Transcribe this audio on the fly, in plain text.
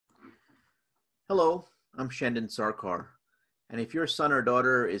Hello, I'm Shandon Sarkar, and if your son or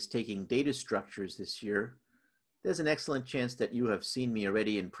daughter is taking data structures this year, there's an excellent chance that you have seen me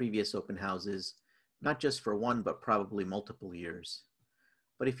already in previous open houses, not just for one, but probably multiple years.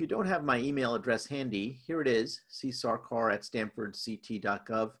 But if you don't have my email address handy, here it is,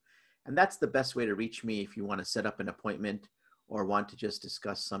 csarkar@stanfordct.gov, and that's the best way to reach me if you want to set up an appointment or want to just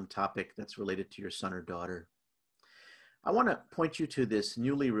discuss some topic that's related to your son or daughter. I want to point you to this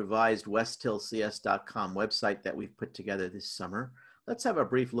newly revised westhillcs.com website that we've put together this summer. Let's have a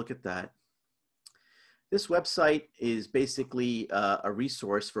brief look at that. This website is basically a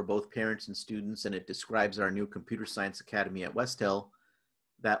resource for both parents and students, and it describes our new Computer Science Academy at Westhill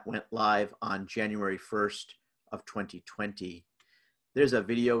that went live on January 1st of 2020. There's a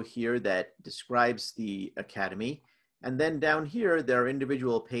video here that describes the Academy, and then down here there are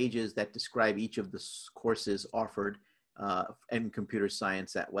individual pages that describe each of the courses offered in computer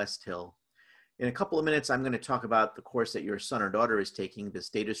science at Westhill. In a couple of minutes, I'm going to talk about the course that your son or daughter is taking, this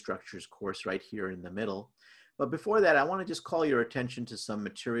data structures course right here in the middle. But before that, I want to just call your attention to some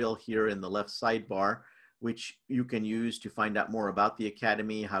material here in the left sidebar, which you can use to find out more about the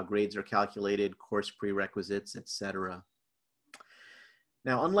Academy, how grades are calculated, course prerequisites, etc.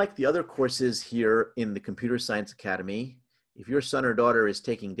 Now, unlike the other courses here in the Computer Science Academy, if your son or daughter is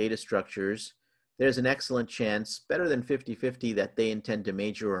taking data structures, there's an excellent chance, better than 50-50, that they intend to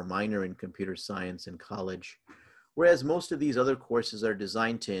major or minor in computer science in college. Whereas most of these other courses are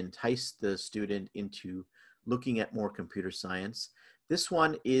designed to entice the student into looking at more computer science. This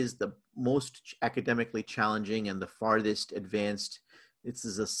one is the most academically challenging and the farthest advanced. This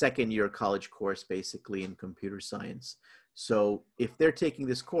is a second-year college course basically in computer science. So if they're taking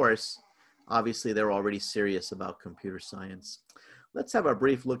this course, obviously they're already serious about computer science. Let's have a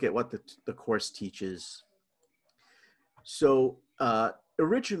brief look at what the course teaches. So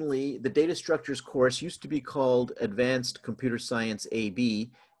originally, the data structures course used to be called Advanced Computer Science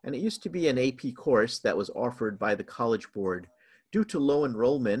AB, and it used to be an AP course that was offered by the College Board. Due to low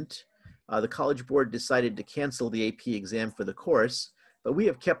enrollment, the College Board decided to cancel the AP exam for the course, but we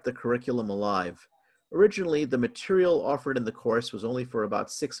have kept the curriculum alive. Originally, the material offered in the course was only for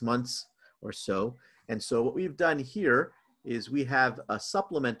about 6 months or so, and so what we've done here is we have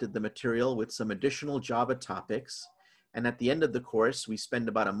supplemented the material with some additional Java topics. And at the end of the course, we spend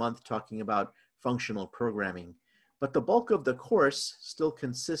about a month talking about functional programming. But the bulk of the course still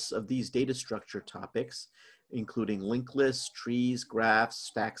consists of these data structure topics, including linked lists, trees, graphs,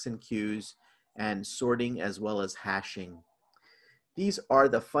 stacks and queues, and sorting as well as hashing. These are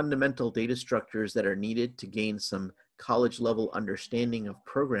the fundamental data structures that are needed to gain some college level understanding of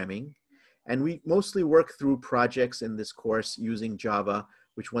programming. And we mostly work through projects in this course using Java,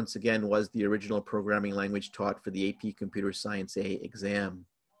 which once again was the original programming language taught for the AP Computer Science A exam.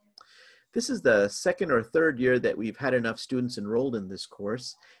 This is the second or third year that we've had enough students enrolled in this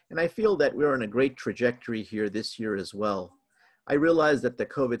course, and I feel that we're on a great trajectory here this year as well. I realize that the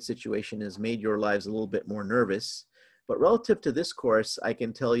COVID situation has made your lives a little bit more nervous, but relative to this course, I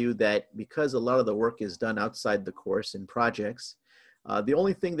can tell you that because a lot of the work is done outside the course in projects, the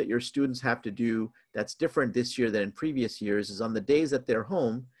only thing that your students have to do that's different this year than in previous years is on the days that they're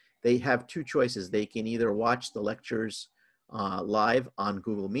home, they have two choices. They can either watch the lectures live on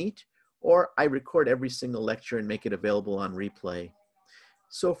Google Meet, or I record every single lecture and make it available on replay.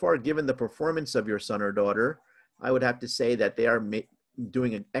 So far, given the performance of your son or daughter, I would have to say that they are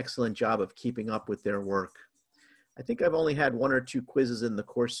doing an excellent job of keeping up with their work. I think I've only had 1 or 2 quizzes in the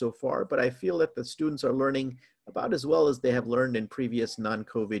course so far, but I feel that the students are learning about as well as they have learned in previous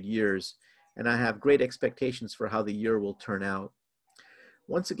non-COVID years, and I have great expectations for how the year will turn out.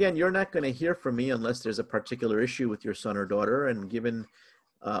 Once again, you're not going to hear from me unless there's a particular issue with your son or daughter, and given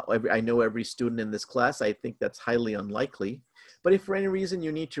I know every student in this class, I think that's highly unlikely. But if for any reason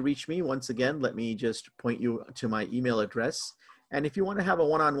you need to reach me, once again, let me just point you to my email address. And if you want to have a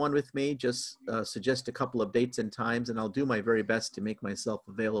one-on-one with me, just suggest a couple of dates and times, and I'll do my very best to make myself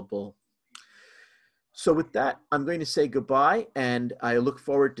available. So with that, I'm going to say goodbye, and I look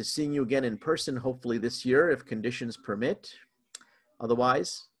forward to seeing you again in person, hopefully this year, if conditions permit.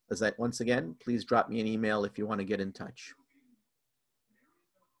 Otherwise, once again, please drop me an email if you want to get in touch.